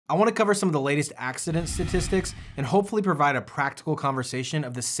I want to cover some of the latest accident statistics and hopefully provide a practical conversation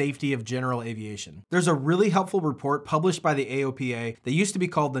of the safety of general aviation. There's a really helpful report published by the AOPA that used to be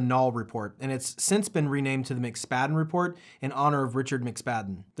called the Null Report, and it's since been renamed to the McSpadden Report in honor of Richard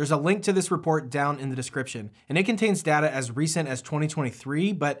McSpadden. There's a link to this report down in the description, and it contains data as recent as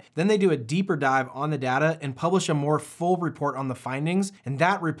 2023, but then they do a deeper dive on the data and publish a more full report on the findings, and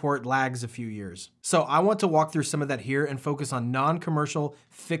that report lags a few years. So I want to walk through some of that here and focus on non-commercial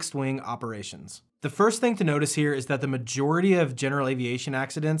fixed wing operations. The first thing to notice here is that the majority of general aviation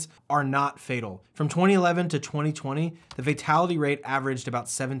accidents are not fatal. From 2011 to 2020, the fatality rate averaged about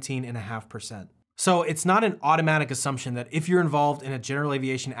 17.5%. So it's not an automatic assumption that if you're involved in a general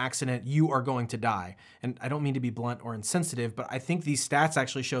aviation accident, you are going to die. And I don't mean to be blunt or insensitive, but I think these stats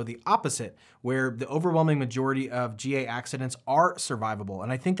actually show the opposite, where the overwhelming majority of GA accidents are survivable.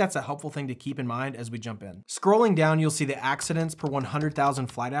 And I think that's a helpful thing to keep in mind as we jump in. Scrolling down, you'll see the accidents per 100,000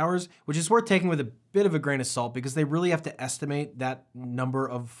 flight hours, which is worth taking with a bit of a grain of salt because they really have to estimate that number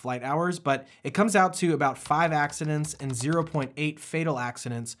of flight hours, but it comes out to about 5 accidents and 0.8 fatal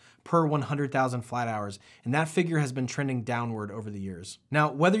accidents per 100,000 flight hours, and that figure has been trending downward over the years.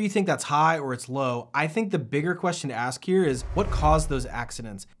 Now, whether you think that's high or it's low, I think the bigger question to ask here is what caused those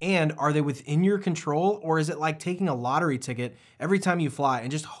accidents, and are they within your control, or is it like taking a lottery ticket every time you fly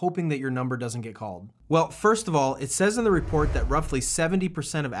and just hoping that your number doesn't get called? Well, first of all, it says in the report that roughly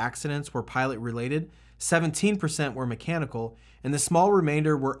 70% of accidents were pilot related, 17% were mechanical, and the small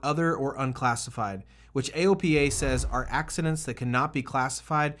remainder were other or unclassified, which AOPA says are accidents that cannot be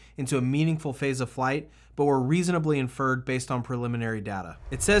classified into a meaningful phase of flight, but were reasonably inferred based on preliminary data.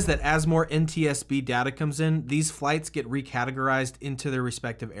 It says that as more NTSB data comes in, these flights get recategorized into their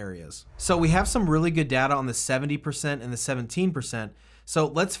respective areas. So we have some really good data on the 70% and the 17%. So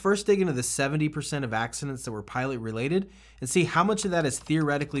let's first dig into the 70% of accidents that were pilot related and see how much of that is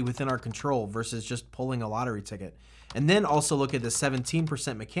theoretically within our control versus just pulling a lottery ticket. And then also look at the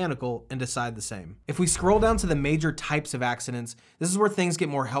 17% mechanical and decide the same. If we scroll down to the major types of accidents, this is where things get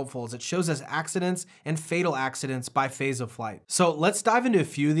more helpful as it shows us accidents and fatal accidents by phase of flight. So let's dive into a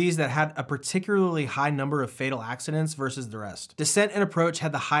few of these that had a particularly high number of fatal accidents versus the rest. Descent and approach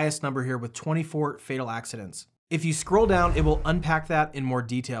had the highest number here with 24 fatal accidents. If you scroll down, it will unpack that in more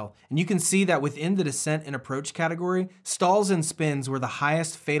detail. And you can see that within the descent and approach category, stalls and spins were the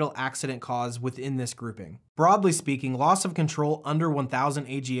highest fatal accident cause within this grouping. Broadly speaking, loss of control under 1000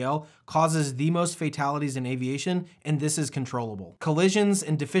 AGL causes the most fatalities in aviation, and this is controllable. Collisions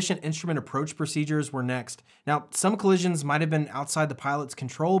and deficient instrument approach procedures were next. Now, some collisions might have been outside the pilot's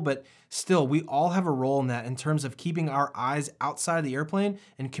control, but still, we all have a role in that in terms of keeping our eyes outside the airplane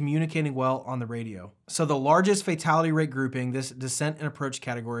and communicating well on the radio. So the largest fatality rate grouping, this descent and approach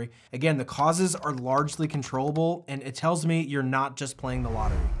category, again, the causes are largely controllable, and it tells me you're not just playing the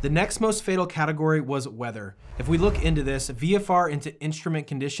lottery. The next most fatal category was weather. If we look into this, VFR into instrument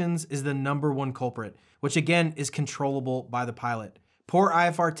conditions is the #1 culprit, which again is controllable by the pilot. Poor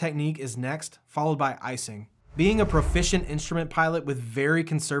IFR technique is next, followed by icing. Being a proficient instrument pilot with very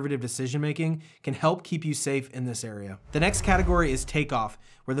conservative decision-making can help keep you safe in this area. The next category is takeoff,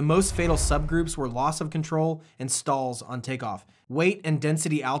 where the most fatal subgroups were loss of control and stalls on takeoff. Weight and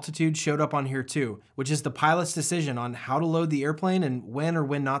density altitude showed up on here too, which is the pilot's decision on how to load the airplane and when or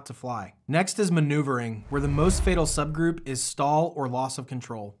when not to fly. Next is maneuvering, where the most fatal subgroup is stall or loss of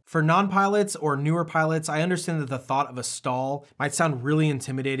control. For non-pilots or newer pilots, I understand that the thought of a stall might sound really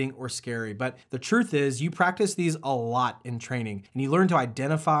intimidating or scary, but the truth is you practice these a lot in training, and you learn to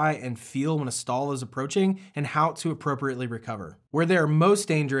identify and feel when a stall is approaching and how to appropriately recover. Where they are most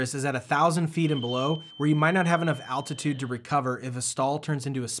dangerous is at 1,000 feet and below, where you might not have enough altitude to recover if a stall turns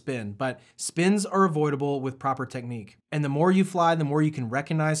into a spin, but spins are avoidable with proper technique. And the more you fly, the more you can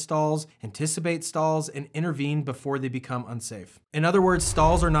recognize stalls, anticipate stalls, and intervene before they become unsafe. In other words,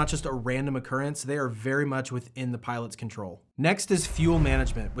 stalls are not just a random occurrence, they are very much within the pilot's control. Next is fuel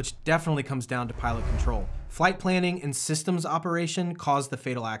management, which definitely comes down to pilot control. Flight planning and systems operation cause the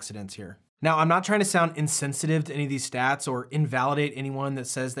fatal accidents here. Now, I'm not trying to sound insensitive to any of these stats or invalidate anyone that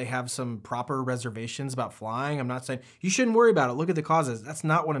says they have some proper reservations about flying. I'm not saying you shouldn't worry about it. Look at the causes. That's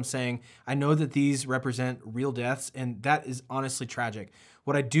not what I'm saying. I know that these represent real deaths, and that is honestly tragic.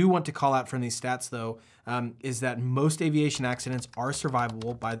 What I do want to call out from these stats, though, is that most aviation accidents are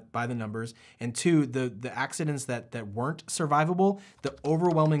survivable by the numbers. And two, the accidents that weren't survivable, the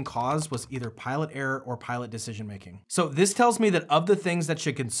overwhelming cause was either pilot error or pilot decision making. So this tells me that of the things that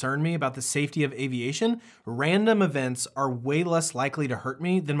should concern me about the safety of aviation, random events are way less likely to hurt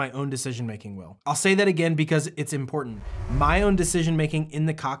me than my own decision making will. I'll say that again because it's important. My own decision making in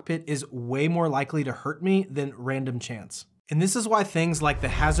the cockpit is way more likely to hurt me than random chance. And this is why things like the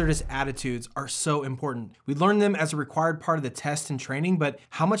hazardous attitudes are so important. We learn them as a required part of the test and training, but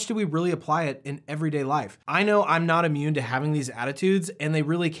how much do we really apply it in everyday life? I know I'm not immune to having these attitudes, and they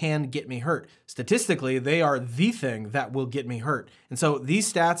really can get me hurt. Statistically, they are the thing that will get me hurt. And so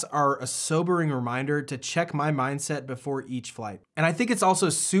these stats are a sobering reminder to check my mindset before each flight. And I think it's also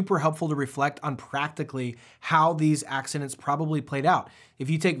super helpful to reflect on practically how these accidents probably played out. If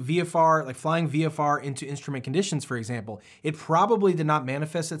you take VFR, like flying VFR into instrument conditions, for example, it probably did not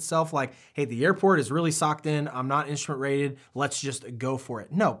manifest itself like, hey, the airport is really socked in, I'm not instrument rated, let's just go for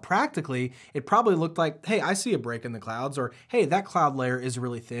it. No, practically, it probably looked like, hey, I see a break in the clouds, or hey, that cloud layer is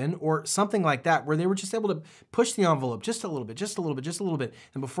really thin, or something like that, where they were just able to push the envelope just a little bit, just a little bit, just a little bit.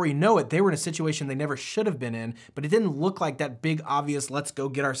 And before you know it, they were in a situation they never should have been in, but it didn't look like that big, obvious, let's go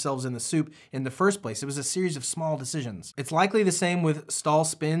get ourselves in the soup in the first place. It was a series of small decisions. It's likely the same with stall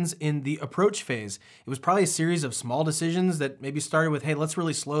spins in the approach phase. It was probably a series of small decisions that maybe started with, hey, let's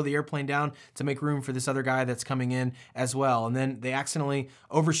really slow the airplane down to make room for this other guy that's coming in as well. And then they accidentally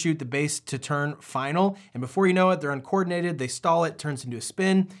overshoot the base to turn final. And before you know it, they're uncoordinated, they stall it, turns into a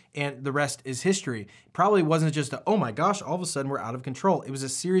spin, and the rest is history. It probably wasn't just a, oh my gosh, all of a sudden we're out of control. It was a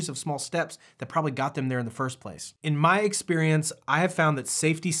series of small steps that probably got them there in the first place. In my experience, I have found that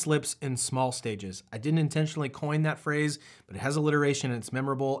safety slips in small stages. I didn't intentionally coin that phrase, but it has alliteration and it's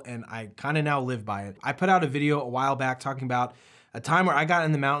memorable, and I kind of now live by it. I put out a video a while back talking about a time where I got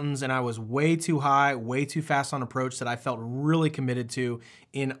in the mountains and I was way too high, way too fast on approach that I felt really committed to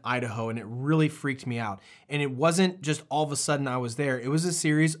in Idaho, and it really freaked me out. And it wasn't just all of a sudden I was there. It was a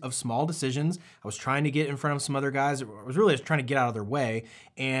series of small decisions. I was trying to get in front of some other guys. I was really just trying to get out of their way,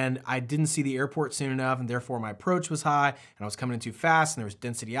 and I didn't see the airport soon enough, and therefore my approach was high, and I was coming in too fast, and there was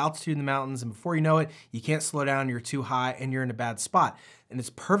density altitude in the mountains, and before you know it, you can't slow down, you're too high, and you're in a bad spot. And it's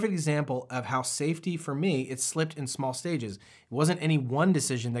a perfect example of how safety, for me, it slipped in small stages. It wasn't any one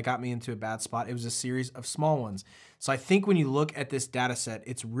decision that got me into a bad spot. It was a series of small ones. So I think when you look at this data set,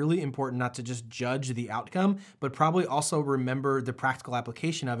 it's really important not to just judge the outcome, but probably also remember the practical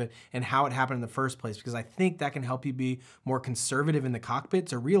application of it and how it happened in the first place, because I think that can help you be more conservative in the cockpit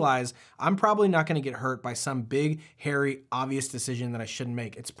to realize I'm probably not gonna get hurt by some big, hairy, obvious decision that I shouldn't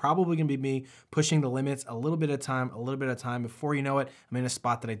make. It's probably gonna be me pushing the limits a little bit at a time, a little bit at a time. Before you know it, I'm in a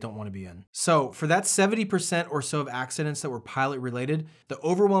spot that I don't wanna be in. So for that 70% or so of accidents that were pilot related, the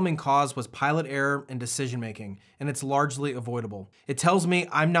overwhelming cause was pilot error and decision making, and it's largely avoidable. It tells me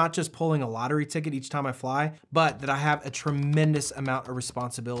I'm not just pulling a lottery ticket each time I fly, but that I have a tremendous amount of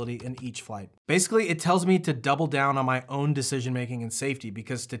responsibility in each flight. Basically, it tells me to double down on my own decision making and safety,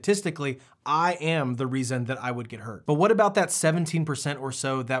 because statistically, I am the reason that I would get hurt. But what about that 17% or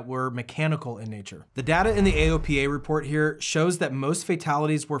so that were mechanical in nature? The data in the AOPA report here shows that most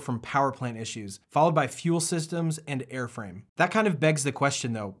fatalities were from power plant issues, followed by fuel systems and airframe. That kind of begs the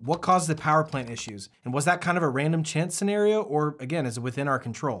question though, what caused the power plant issues? And was that kind of a random chance scenario, or again, is it within our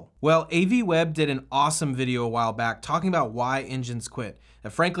control? Well, AVWeb did an awesome video a while back talking about why engines quit.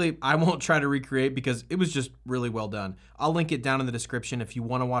 And frankly, I won't try to recreate because it was just really well done. I'll link it down in the description if you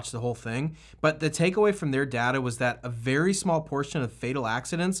want to watch the whole thing. But the takeaway from their data was that a very small portion of fatal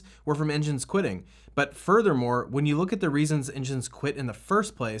accidents were from engines quitting. But furthermore, when you look at the reasons engines quit in the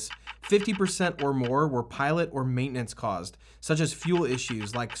first place, 50% or more were pilot or maintenance caused, such as fuel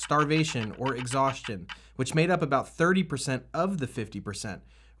issues like starvation or exhaustion, which made up about 30% of the 50%.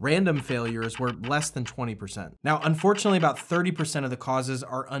 Random failures were less than 20%. Now, unfortunately, about 30% of the causes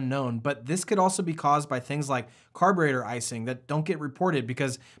are unknown, but this could also be caused by things like carburetor icing that don't get reported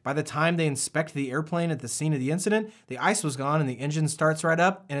because by the time they inspect the airplane at the scene of the incident, the ice was gone and the engine starts right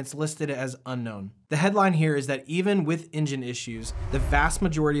up and it's listed as unknown. The headline here is that even with engine issues, the vast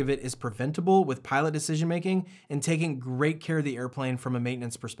majority of it is preventable with pilot decision-making and taking great care of the airplane from a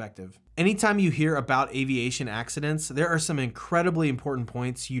maintenance perspective. Anytime you hear about aviation accidents, there are some incredibly important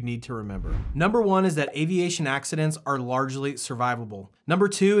points you need to remember. Number one is that aviation accidents are largely survivable. Number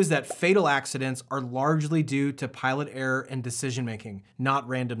two is that fatal accidents are largely due to pilot error and decision-making, not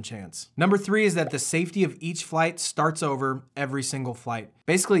random chance. Number three is that the safety of each flight starts over every single flight.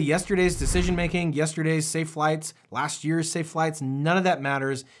 Basically, yesterday's decision-making, yesterday's safe flights, last year's safe flights, none of that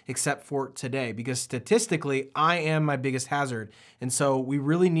matters except for today, because statistically, I am my biggest hazard. And so we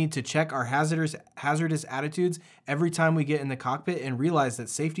really need to check our hazardous attitudes every time we get in the cockpit and realize that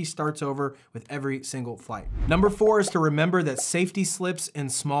safety starts over with every single flight. Number four is to remember that safety slips in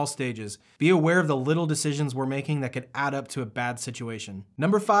small stages. Be aware of the little decisions we're making that could add up to a bad situation.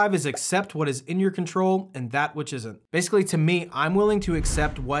 Number five is accept what is in your control and that which isn't. Basically, to me, I'm willing to accept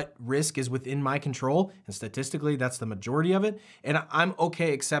accept what risk is within my control, and statistically that's the majority of it, and I'm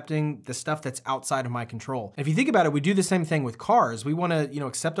okay accepting the stuff that's outside of my control. And if you think about it, we do the same thing with cars. We wanna,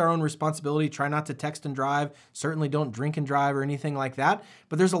 accept our own responsibility, try not to text and drive, certainly don't drink and drive or anything like that,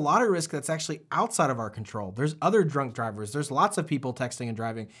 but there's a lot of risk that's actually outside of our control. There's other drunk drivers, there's lots of people texting and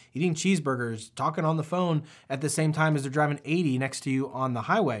driving, eating cheeseburgers, talking on the phone at the same time as they're driving 80 next to you on the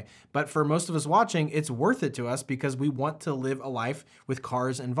highway. But for most of us watching, it's worth it to us because we want to live a life with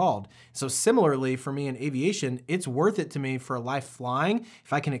cars involved. So similarly, for me in aviation, it's worth it to me for a life flying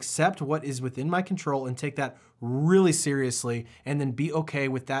if I can accept what is within my control and take that really seriously and then be okay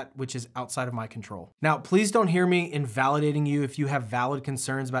with that which is outside of my control. Now, please don't hear me invalidating you if you have valid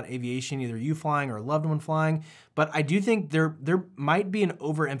concerns about aviation, either you flying or a loved one flying, but I do think there might be an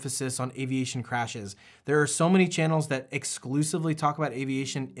overemphasis on aviation crashes. There are so many channels that exclusively talk about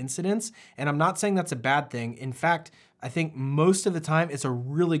aviation incidents, and I'm not saying that's a bad thing. In fact, I think most of the time it's a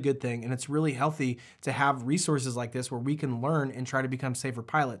really good thing, and it's really healthy to have resources like this where we can learn and try to become safer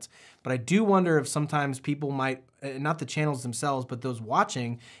pilots. But I do wonder if sometimes people might, not the channels themselves, but those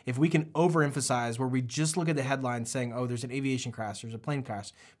watching, if we can overemphasize where we just look at the headlines saying, oh, there's an aviation crash, there's a plane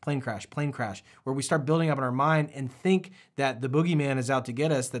crash, where we start building up in our mind and think that the boogeyman is out to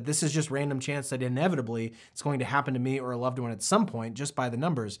get us, that this is just random chance that inevitably it's going to happen to me or a loved one at some point just by the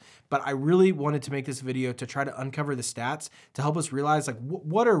numbers. But I really wanted to make this video to try to uncover the stats to help us realize like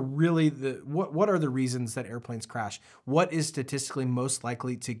what are really what are the reasons that airplanes crash? What is statistically most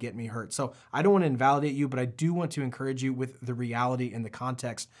likely to get me hurt? So I don't want to invalidate you, but I do want to encourage you with the reality and the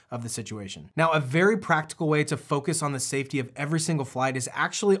context of the situation. Now, a very practical way to focus on the safety of every single flight is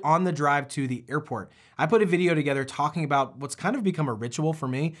actually on the drive to the airport. I put a video together talking about what's kind of become a ritual for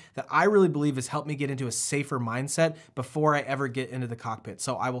me that I really believe has helped me get into a safer mindset before I ever get into the cockpit.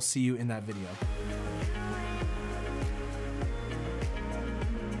 So I will see you in that video.